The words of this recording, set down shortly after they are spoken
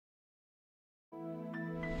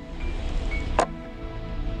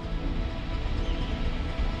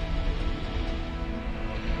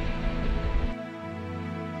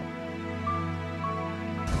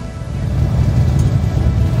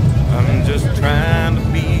trying to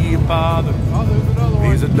be a father.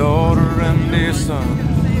 He's a daughter and a son.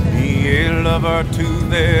 Be a lover to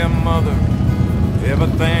their mother.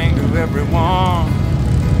 Everything to everyone.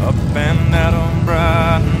 Up and at 'em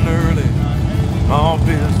bright and early. All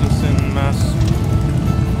business in my suit.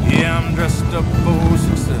 Yeah, I'm dressed up for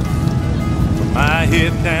success. From my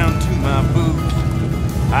head down to my boots.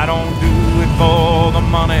 I don't do it for the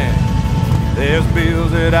money. There's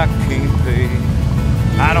bills that I can't pay.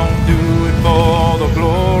 I don't do it for the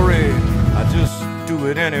glory. I just do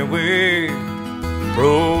it anyway.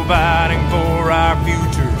 Providing for our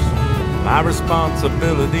futures, my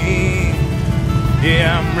responsibility.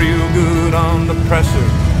 Yeah, I'm real good under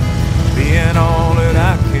pressure, being all that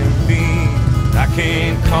I can be. I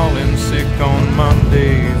can't call in sick on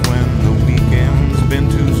Mondays when the weekend's been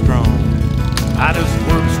too strong. I just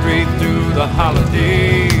work straight through the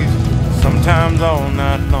holidays, sometimes all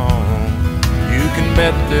night long. You can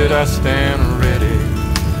bet that I stand ready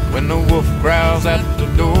when the wolf growls at the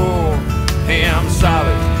door. Hey, I'm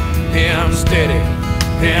solid, hey, I'm steady,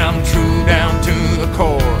 hey, I'm true down to the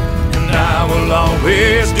core. And I will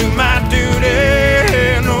always do my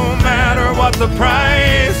duty, no matter what the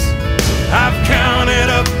price. I've counted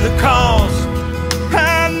up the cost,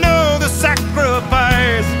 I know the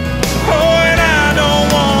sacrifice. Oh, and I don't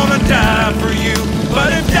wanna die for you,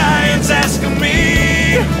 but if dying's asking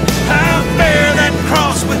me, I'll bear that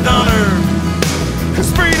cross with honor, 'cause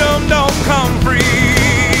freedom don't come free.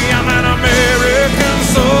 I'm an American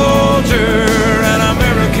soldier, an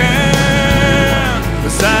American.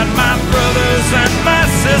 Beside my brothers and my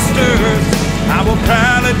sisters, I will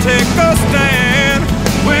proudly take a stand.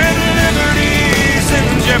 When liberty's in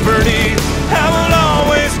jeopardy, I will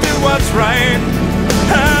always do what's right.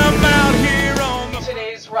 I'm out here on the...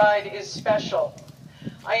 Today's ride is special.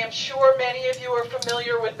 I am sure many of you are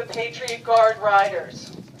familiar with the Patriot Guard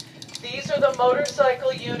riders. These are the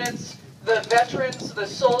motorcycle units, the veterans, the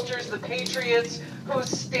soldiers, the patriots who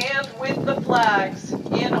stand with the flags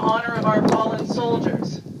in honor of our fallen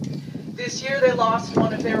soldiers. This year they lost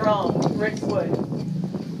one of their own, Rick Wood.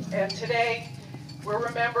 And today we're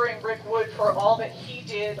remembering Rick Wood for all that he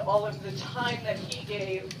did, all of the time that he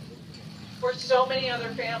gave for so many other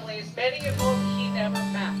families, many of whom he never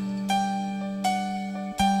met.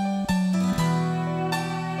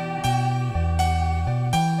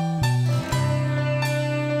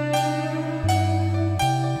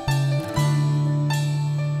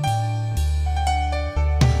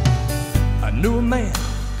 Knew a man,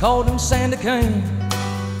 called him Sandy Kane.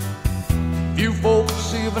 Few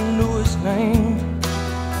folks even knew his name,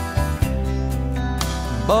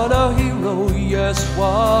 but a hero, yes,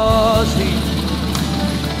 was he.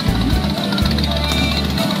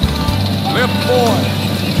 Left boy,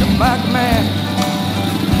 come back man.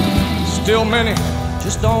 Still many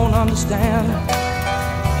just don't understand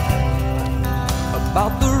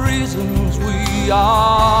about the reasons we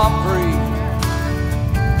are free.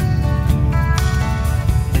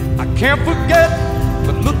 I can't forget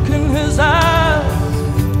the look in his eyes,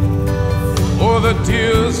 or the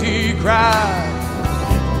tears he cried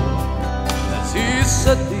as he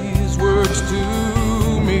said these words to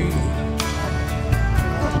me.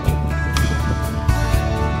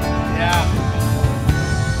 Yeah.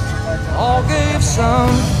 All gave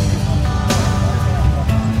some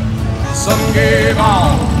gave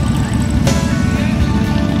all.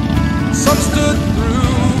 Some stood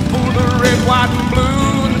through for the red, white, and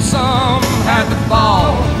blue, and some had to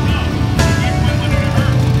fall.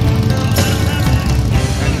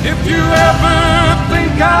 And if you ever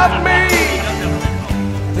think of me,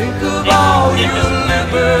 think of all your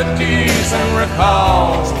liberties and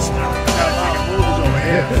recall.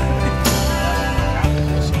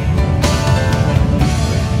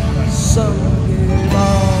 Some gave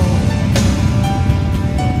all.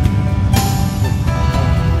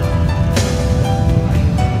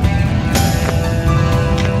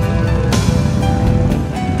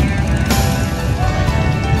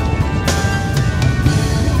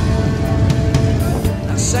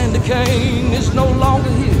 Sandy Kane is no longer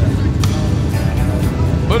here,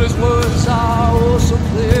 but his words are oh so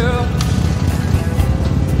clear.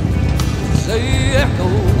 They echo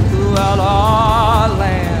throughout our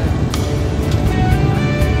land.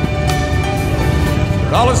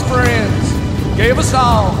 For all his friends gave us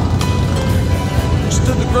all,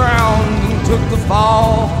 stood the ground and took the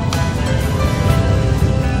fall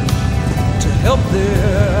to help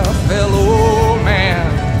their fellow man.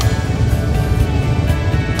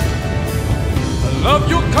 Love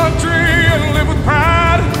your country and live with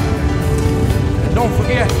pride, and don't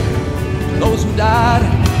forget those who died.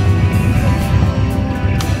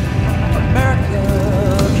 America,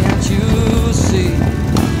 can't you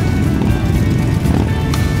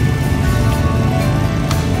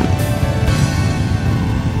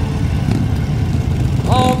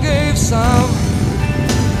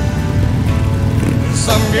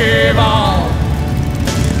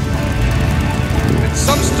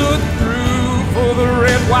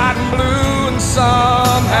white and blue, and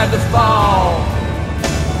some had to fall.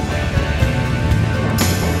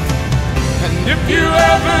 And if you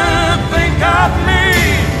ever think of me,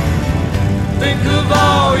 think of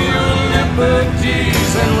all your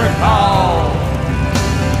liberties and recall.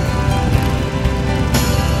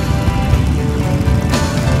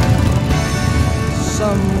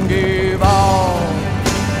 Some gave all.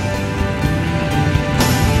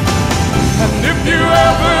 And if you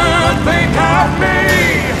ever think of me,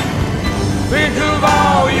 think of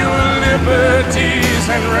all your liberties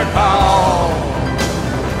and recall.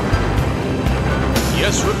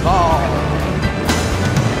 Yes, recall.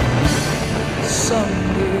 Some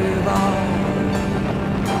gave all.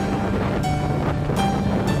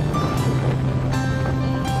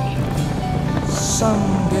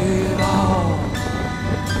 Some gave all.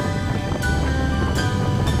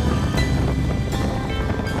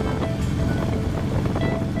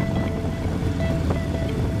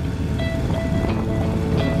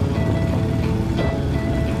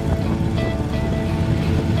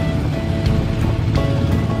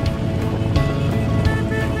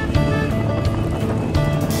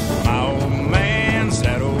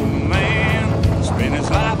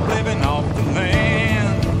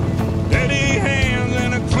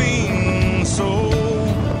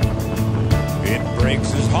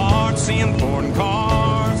 Seeing foreign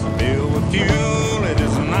cars filled with fuel it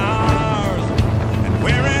isn't ours, and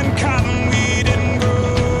wearing cotton we didn't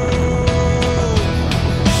grow.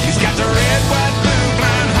 He's got the red, white, blue,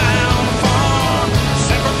 flying high on the farm,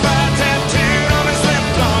 Semper Fi tattooed on his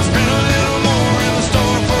left arm. Spent a little more in the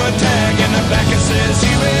store for a tag, in the back it says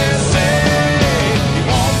USA. He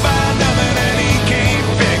won't buy nothing and he can't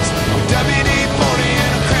fix with WD-40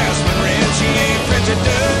 and a Craftsman wrench. He ain't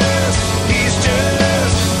prejudiced, he's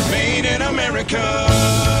just made in America.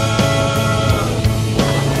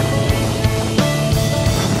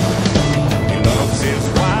 He loves his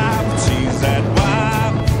wife, she's that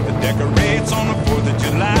wife that decorates on the 4th of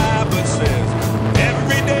July, but says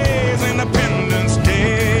every day's Independence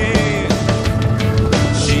Day.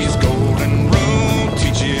 She's golden rule,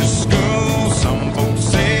 teaches school. Some folks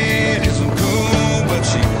say it isn't cool, but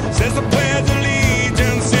she says the Pledge of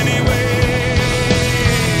Allegiance anyway.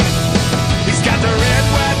 He's got the red,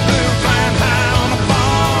 white, blue, flying high on the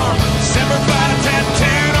farm, Semper Fi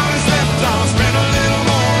tattooed on his left arm. Spent a little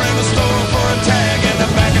more in the store for a tag, in the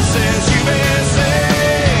back it says USA.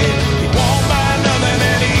 He won't buy nothing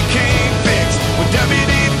that he can't fix with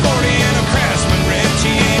WD-40 and a Craftsman wrench.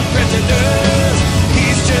 He ain't prejudiced,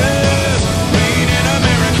 he's just made in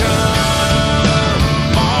America.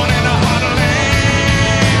 Born in a hot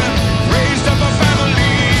land, raised up a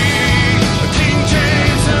family, a King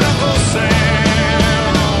James and Uncle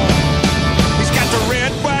Sam. He's got the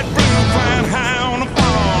red, white, blue, flying high on the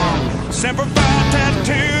farm, Semper Fi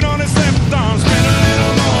tattooed on his left arm. Spent a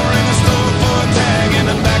little more in the store for a tag, in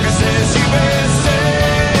the back it says USA.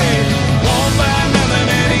 Won't buy nothing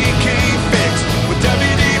that he can't fix with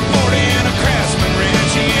WD-40 and a Craftsman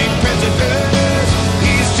wrench. He ain't prejudiced,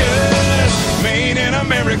 he's just made in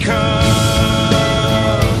America.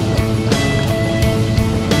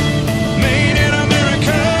 Made in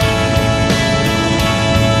America.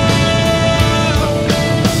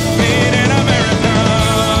 Made in America.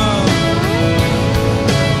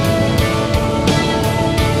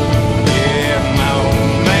 Yeah, my old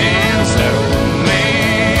man's that old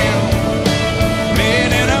man.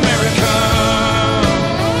 Made in America.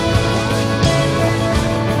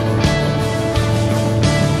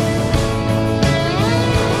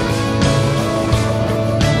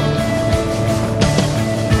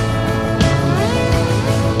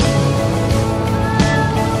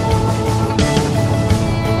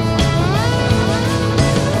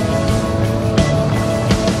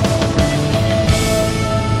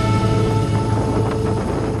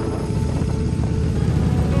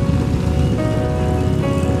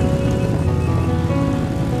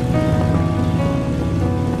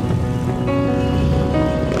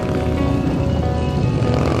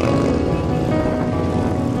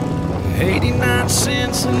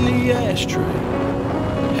 $0.89 in the ashtray,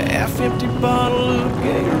 half-empty bottle of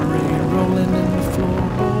Gatorade rolling in the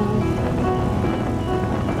floorboard.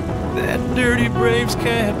 That dirty Braves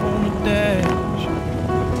cap on the dash,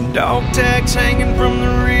 dog tags hanging from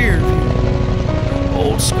the rear view,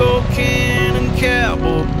 old skull can and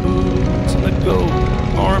cowboy boots, and a gold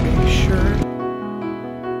army shirt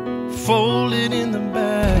folded in the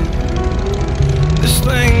back. This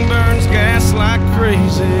thing burns gas like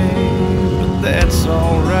crazy, but that's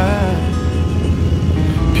alright.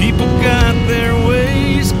 People got their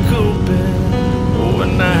ways coping, oh,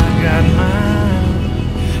 and I got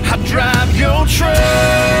mine. I drive your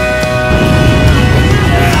truck.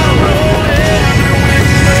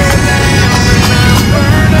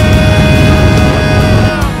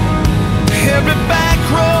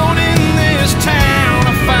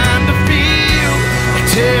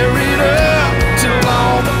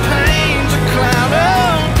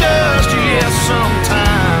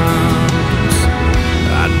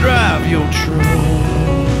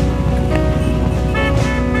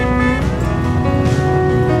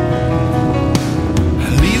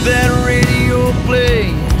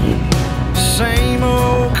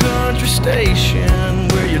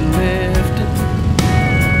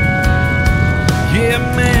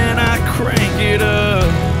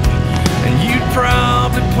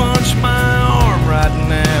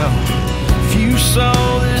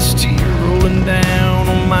 saw this tear rolling down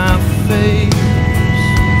on my face.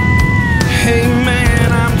 Hey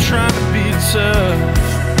man, I'm trying to be tough,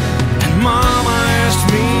 and Mama asked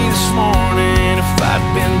me this morning if I'd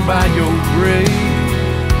been by your grave.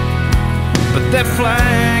 But that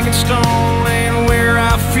flag and stone ain't where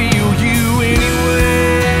I feel you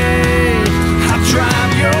anyway. I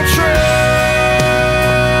drive your truck,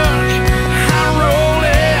 I roll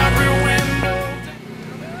every window.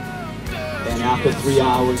 And after 3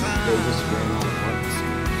 hours, they just ran out of parts.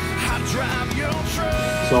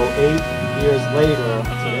 So 8 years later,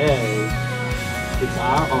 today, it's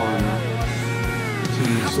our honor to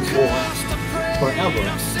support forever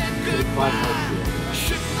the Patriot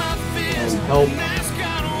and help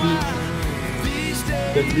keep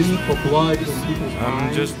the need for blood in people's minds.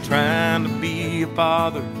 I'm just trying to be a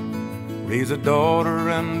father, raise a daughter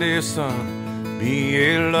and a son, be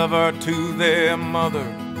a lover to their mother,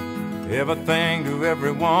 everything to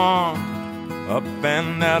everyone. Up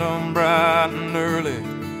and at 'em bright and early,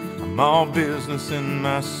 I'm all business in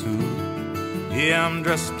my suit. Yeah, I'm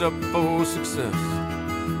dressed up for success,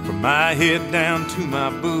 from my head down to my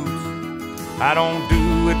boots. I don't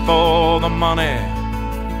do it for the money,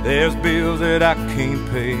 there's bills that I can't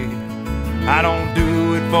pay. I don't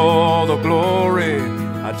do it for the glory,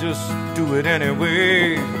 I just do it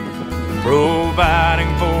anyway.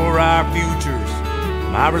 Providing for our futures,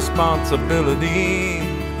 my responsibility.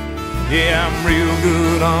 Yeah, I'm real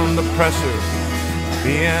good under pressure,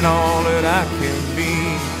 being all that I can be.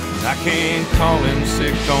 I can't call in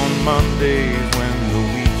sick on Mondays when the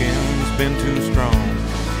weekend's been too strong.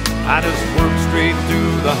 I just work straight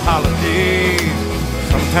through the holidays,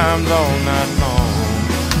 sometimes all night long.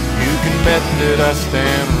 You can bet that I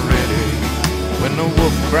stand ready when the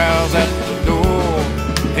wolf growls at the door.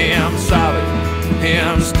 Hey, I'm solid, hey,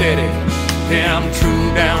 I'm steady, hey, I'm true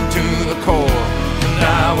down to the core. And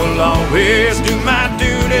I will always do my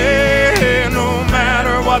duty, no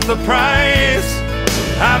matter what the price.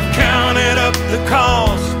 I've counted up the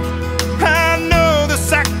cost, I know the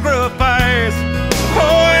sacrifice.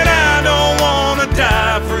 Oh, and I don't want to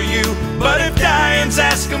die for you, but if dying's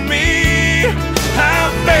asking me,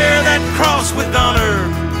 I'll bear that cross with honor,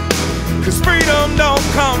 'cause freedom don't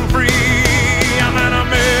come free.